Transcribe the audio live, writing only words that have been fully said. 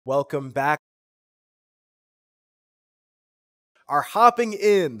Welcome back. Are hopping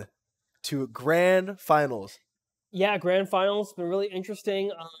in to grand finals. Yeah, grand finals been really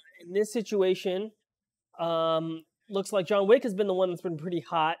interesting. In this situation, looks like John Wick has been the one that's been pretty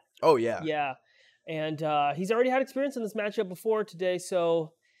hot. Oh yeah. Yeah, and he's already had experience in this matchup before today,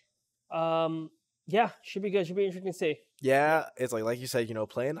 so yeah, should be good. Should be interesting to see. Yeah, it's like you said,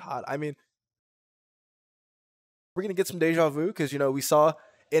 playing hot. I mean, we're gonna get some deja vu because we saw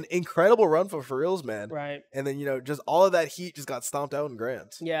an incredible run for reals, man. Right. And then just all of that heat just got stomped out in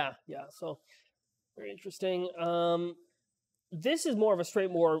grands. Yeah. So very interesting. This is more of a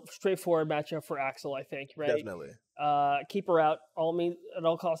straightforward matchup for Axel, I think. Right. Definitely. Keep her out at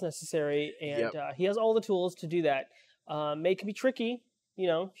all costs necessary, and he has all the tools to do that. May can be tricky.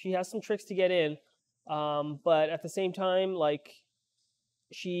 She has some tricks to get in, but at the same time,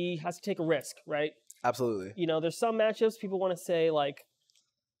 she has to take a risk, right? Absolutely. There's some matchups people want to say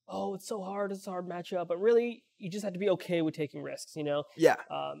oh, it's so hard, it's a hard matchup, but really, you just have to be okay with taking risks, Yeah.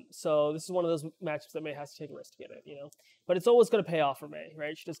 So this is one of those matchups that May has to take a risk to get it, But it's always going to pay off for May,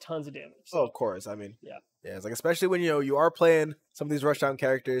 right? She does tons of damage. So. Oh, of course. I mean, yeah, it's especially when you are playing some of these rushdown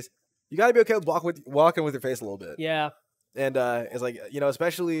characters, you got to be okay with walking with your face a little bit. Yeah. And it's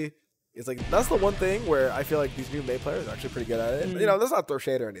especially. It's that's the one thing where I feel like these new May players are actually pretty good at it. Mm. That's not throw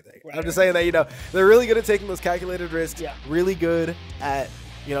shade or anything. Right, I'm just saying that, they're really good at taking those calculated risks. Yeah. Really good at,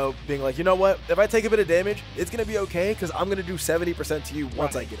 being like, what? If I take a bit of damage, it's going to be okay because I'm going to do 70% to you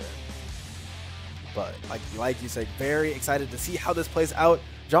once I get in. But like you said, very excited to see how this plays out.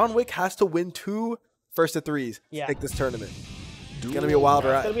 John Wick has to win 2 first to 3s to take this tournament. It's going to be a wild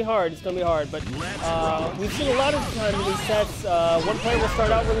ride. It's going to be hard. It's going to be hard. But we've seen a lot of times in these sets, one player will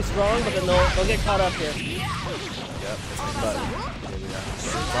start out really strong, but then they'll get caught up here. Yep. But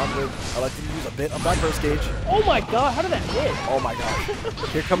John Wick, I like to use a bit of my first gauge. Oh my god, how did that hit? Oh my god.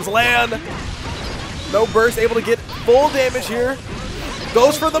 Here comes Lan. No burst, able to get full damage here.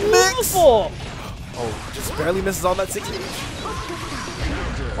 Goes for the mix. Oh, just barely misses on that 6 gauge.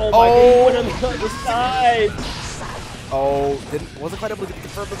 Oh my god, he went on the other side. Oh, wasn't quite able to get the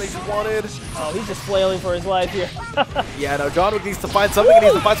confirmation he wanted. Oh, he's just flailing for his life here. Yeah, no, John Wick needs to find something. He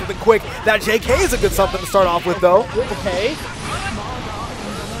needs to find something quick. That JK is a good something to start off with, though. Okay.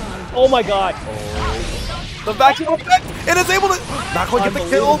 Oh my god. Oh. The vacuum effect, and it's able to not quite get the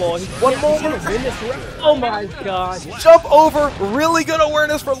kill. One more. Oh my god. Jump over. Really good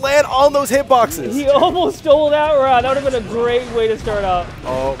awareness for Lan on those hitboxes. He almost stole that run. That would have been a great way to start out.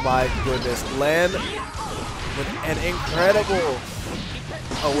 Oh my goodness. Lan with an incredible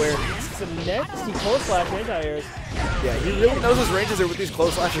awareness. Some nasty close slash anti-airs. Yeah, he really knows his ranges there with these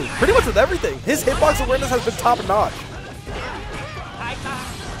close slashes. Pretty much with everything. His hitbox awareness has been top notch.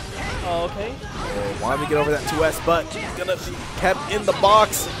 Oh, okay. Oh, wanted to get over that 2S, but he's gonna be kept in the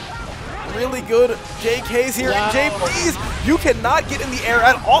box. Really good JKs here. Wow. And JPs, you cannot get in the air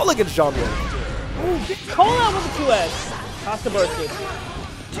at all against John Wick. Ooh, call out with the 2S. Has to burst it.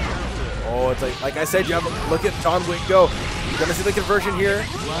 Oh, it's like I said, you have to look at John Wick go. You're gonna see the conversion here.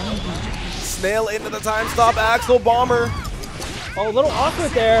 Snail into the time stop, Axel Bomber. Oh, a little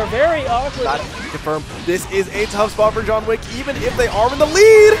awkward there, very awkward. Got it. Confirm. This is a tough spot for John Wick, even if they are in the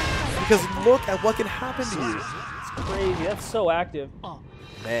lead. Because look at what can happen to you. It's crazy. That's so active.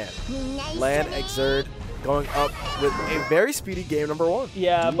 Man, Lanxeared going up with a very speedy game number 1.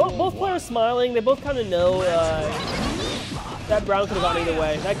 Yeah, both players smiling. They both kind of know that round could have gone either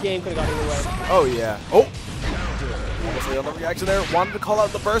way. That game could have gone either way. Oh, yeah. Oh! Almost late on the reaction there. Wanted to call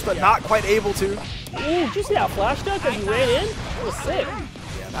out the burst, but not quite able to. Ooh, did you see that flash duck as he ran in? That was sick.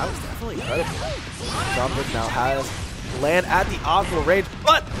 Yeah, that was definitely incredible. John Wick now has Lan at the optimal range,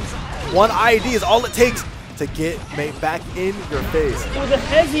 but one ID is all it takes to get May back in your face. It was a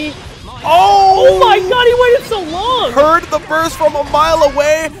heavy. Oh my god, he waited so long! Heard the burst from a mile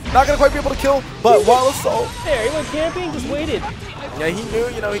away. Not gonna quite be able to kill, but while assault. There, he went camping, just waited. Yeah, he knew,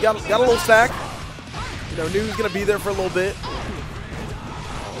 he got a little stack. Knew he was gonna be there for a little bit.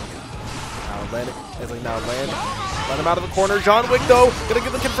 Now Lan. Let him out of the corner. John Wick, though, gonna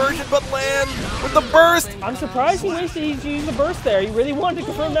get the conversion, but Lan with the burst. I'm surprised he used the burst there. He really wanted to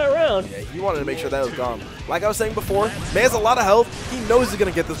confirm that round. Yeah, he wanted to make sure that was gone. Like I was saying before, May has a lot of health. He knows he's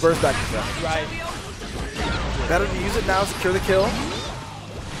gonna get this burst back. Right. Better to use it now, secure the kill.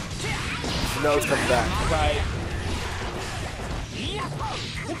 You know it's coming back. Right.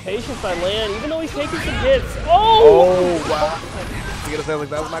 Good patience by Lan, even though he's taking some hits. Oh wow. I was gonna say, like,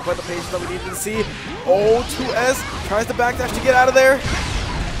 that was not quite the patience that we needed to see. Oh, 2S tries to backdash to get out of there.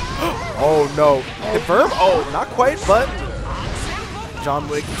 Oh no. Confirm? Oh, not quite, but John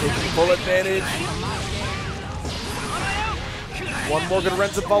Wick taking full advantage. One more good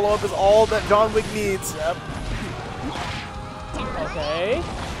Renson follow-up is all that John Wick needs. Yep. Okay.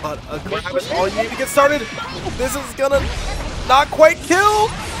 But a grab is all you need to get started. This is gonna not quite kill.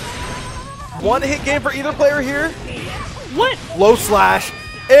 One hit game for either player here. What? Low slash.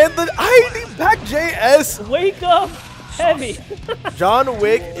 And the ID back JS. Wake up heavy. John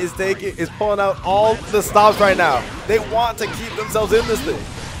Wick is pulling out all the stops right now. They want to keep themselves in this thing.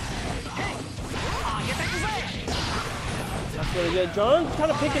 That's really good. John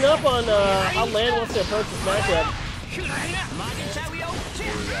kind of picking up on how Lan wants to approach this matchup.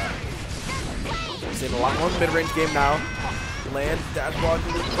 Seeing a lot more mid-range game now. Lan dash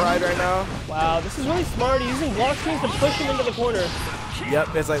blocking with pride right now. Wow, this is really smart. He's using block screens to push him into the corner.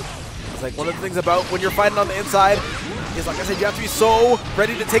 Yep, it's like one of the things about when you're fighting on the inside is, like I said, you have to be so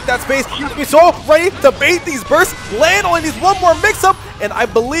ready to take that space. You have to be so ready to bait these bursts. Lan only needs one more mix-up, and I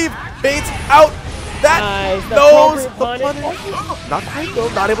believe baits out. That knows the punish. Not quite though,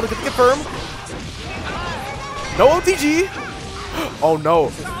 not able to get the confirm. No OTG. Oh no,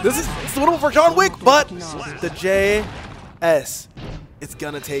 this is suitable for John Wick, but the JS is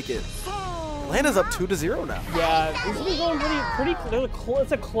gonna take it. Atlanta's up 2-0 now. Yeah, these have been going pretty.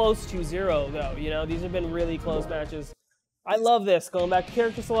 It's a close 2-0 though. You know, these have been really close matches. I love this. Going back to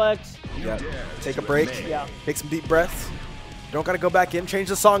character select. Yeah. Take a break. Yeah. Take some deep breaths. You don't gotta go back in. Change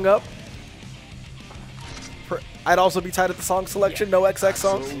the song up. I'd also be tied at the song selection. No XX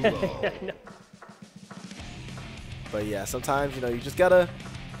songs. No. But yeah, sometimes you just gotta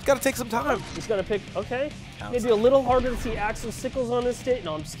take some time. Just gotta pick. Okay. Maybe a little harder to see Axel Sickles on this stage.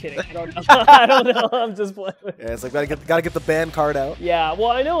 No, I'm just kidding. I don't know. I don't know. I'm just playing. Yeah, it's like gotta get the band card out. Yeah.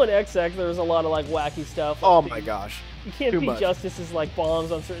 Well, I know in XX there was a lot of like wacky stuff. Oh my gosh. You can't beat Justice's like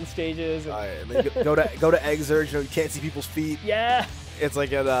bombs on certain stages. And and then go to Exurge. You can't see people's feet. Yeah. It's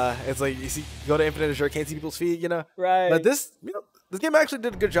like you see, go to Infinite Azure, can't see people's feet. Right. But this game actually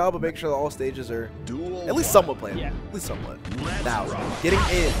did a good job of making sure that all stages are at least somewhat playable. Yeah. At least somewhat. Now, getting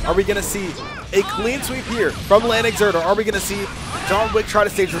in, are we gonna see a clean sweep here from Lanxeared, or are we gonna see John Wick try to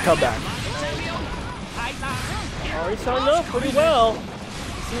stage the comeback? Already starting off pretty well.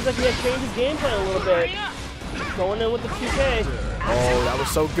 Seems like he had changed his game plan a little bit. Going in with the 2K. Oh, that was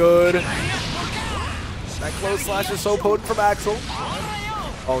so good. That close slash is so potent from Axel.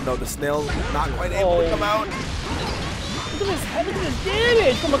 Oh no, the snail not quite able to come out. Look at this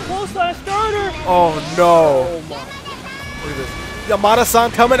damage from a close slash starter. Oh no. Oh my. Look at this.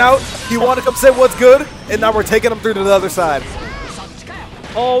 Yamada-san coming out. He wanted to come say what's good, and now we're taking him through to the other side.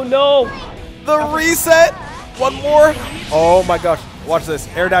 Oh no. The reset. One more. Oh my gosh. Watch this.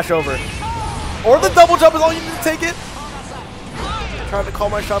 Air dash over. Or the double jump is all you need to take it. Trying to call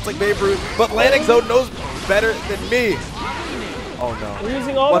my shots like Babe Ruth, but Lanxeared knows better than me. Oh no. We're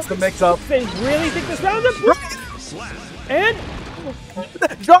using all What's the mix-up? They really think this round is and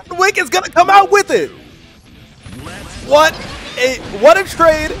John Wick is gonna come out with it. What a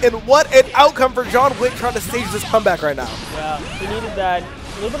trade and what an outcome for John Wick trying to stage this comeback right now. Yeah, he needed that.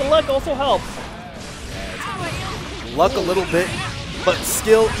 A little bit of luck also helps. Luck a little bit, but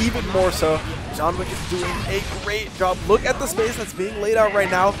skill even more so. John Wick is doing a great job. Look at the space that's being laid out right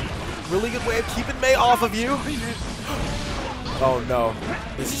now. Really good way of keeping May off of you. Oh no,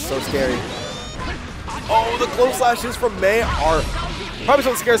 this is so scary. Oh, the close slashes from May are probably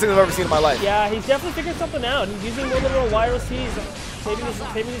some of the scariest things I've ever seen in my life. Yeah, he's definitely figured something out. He's using more little wireless C's, saving his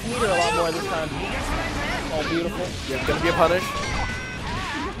meter a lot more this time. Oh, beautiful. Yeah, gonna be a punish.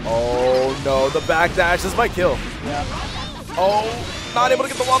 Oh no, the back dash. This might kill. Yeah. Oh, not able to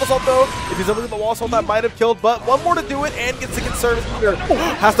get the wall assault though. If he's able to get the wall assault, that might have killed. But one more to do it and gets to conserve his meter.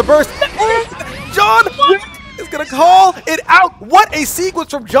 Has to burst. John Wick is gonna call it out. What a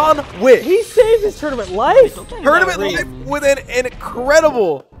sequence from John Wick. He saved his tournament life. Tournament life with an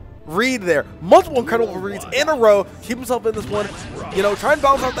incredible read there. Multiple incredible reads in a row. Keep himself in this one. Try and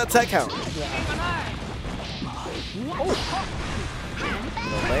balance out that set count.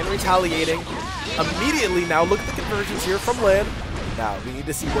 Lan retaliating immediately now. Look at the conversions here from Lan. Now we need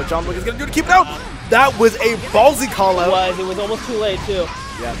to see what John Wick is going to do to keep it out. That was a ballsy call out. It was almost too late too.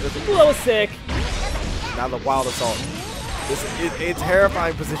 Yeah, that was sick. Now the wild assault. This is a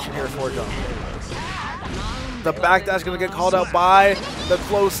terrifying position here for John. The backdash going to get called out by the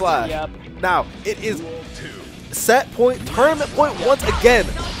close slash. Yep. Now it is set point, tournament point once again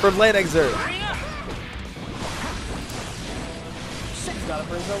for Lanxeared. Gotta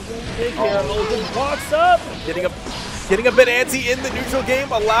bring something big here. Oh, just walks up. Getting a bit antsy in the neutral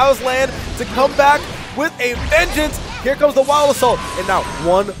game allows Lan to come back with a vengeance. Here comes the wild assault, and now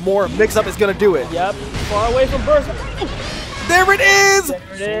one more mix-up is gonna do it. Yep, far away from burst. There it is!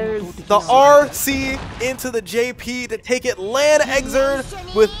 There it is. The RC into the JP to take it. Lanxeared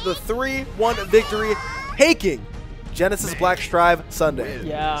with the 3-1 victory, taking Genesis Black Strive Sunday.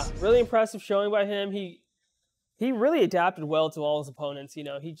 Yeah, really impressive showing by him. He really adapted well to all his opponents. You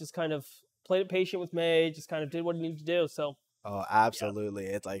know, he just kind of played it patient with May, just kind of did what he needed to do. So. Oh, absolutely.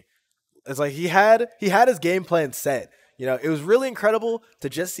 Yeah. It's like he had his game plan set. You know, it was really incredible to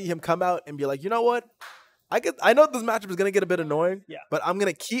just see him come out and be like, you know what? I know this matchup is going to get a bit annoying, but I'm going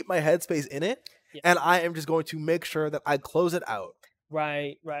to keep my headspace in it, and I am just going to make sure that I close it out.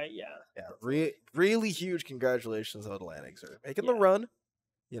 Right, yeah. Really huge congratulations on Lanxeared making the run.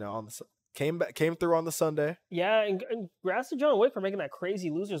 You know, on the came through on the Sunday. Yeah, and congrats to John Wick for making that crazy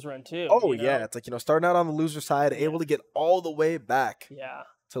losers run too. Oh yeah, it's like, you know, starting out on the loser side, able to get all the way back. Yeah.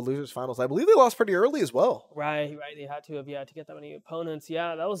 To losers finals. I believe they lost pretty early as well. Right. They had to have to get that many opponents.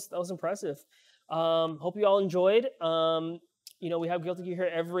 Yeah, that was impressive. Hope you all enjoyed. You know, we have Guilty Gear here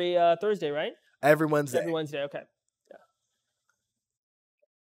every Thursday, right? Every Wednesday. Every Wednesday, okay. Yeah.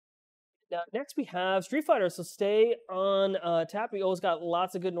 Now, next we have Street Fighter, so stay on tap. We always got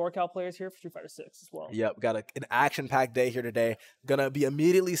lots of good NorCal players here for Street Fighter 6 as well. Yep, got an action-packed day here today. Gonna be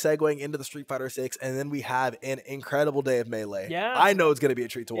immediately segueing into the Street Fighter 6, and then we have an incredible day of Melee. Yeah. I know it's gonna be a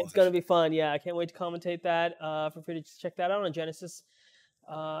treat to watch. It's gonna be fun, yeah. I can't wait to commentate that. Feel free to check that out on Genesis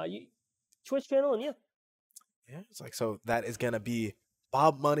Twitch channel, and yeah, it's like, so that is gonna be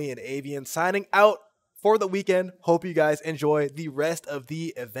Bob Money and Avian signing out for the weekend. Hope you guys enjoy the rest of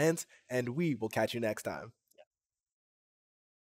the event, and we will catch you next time.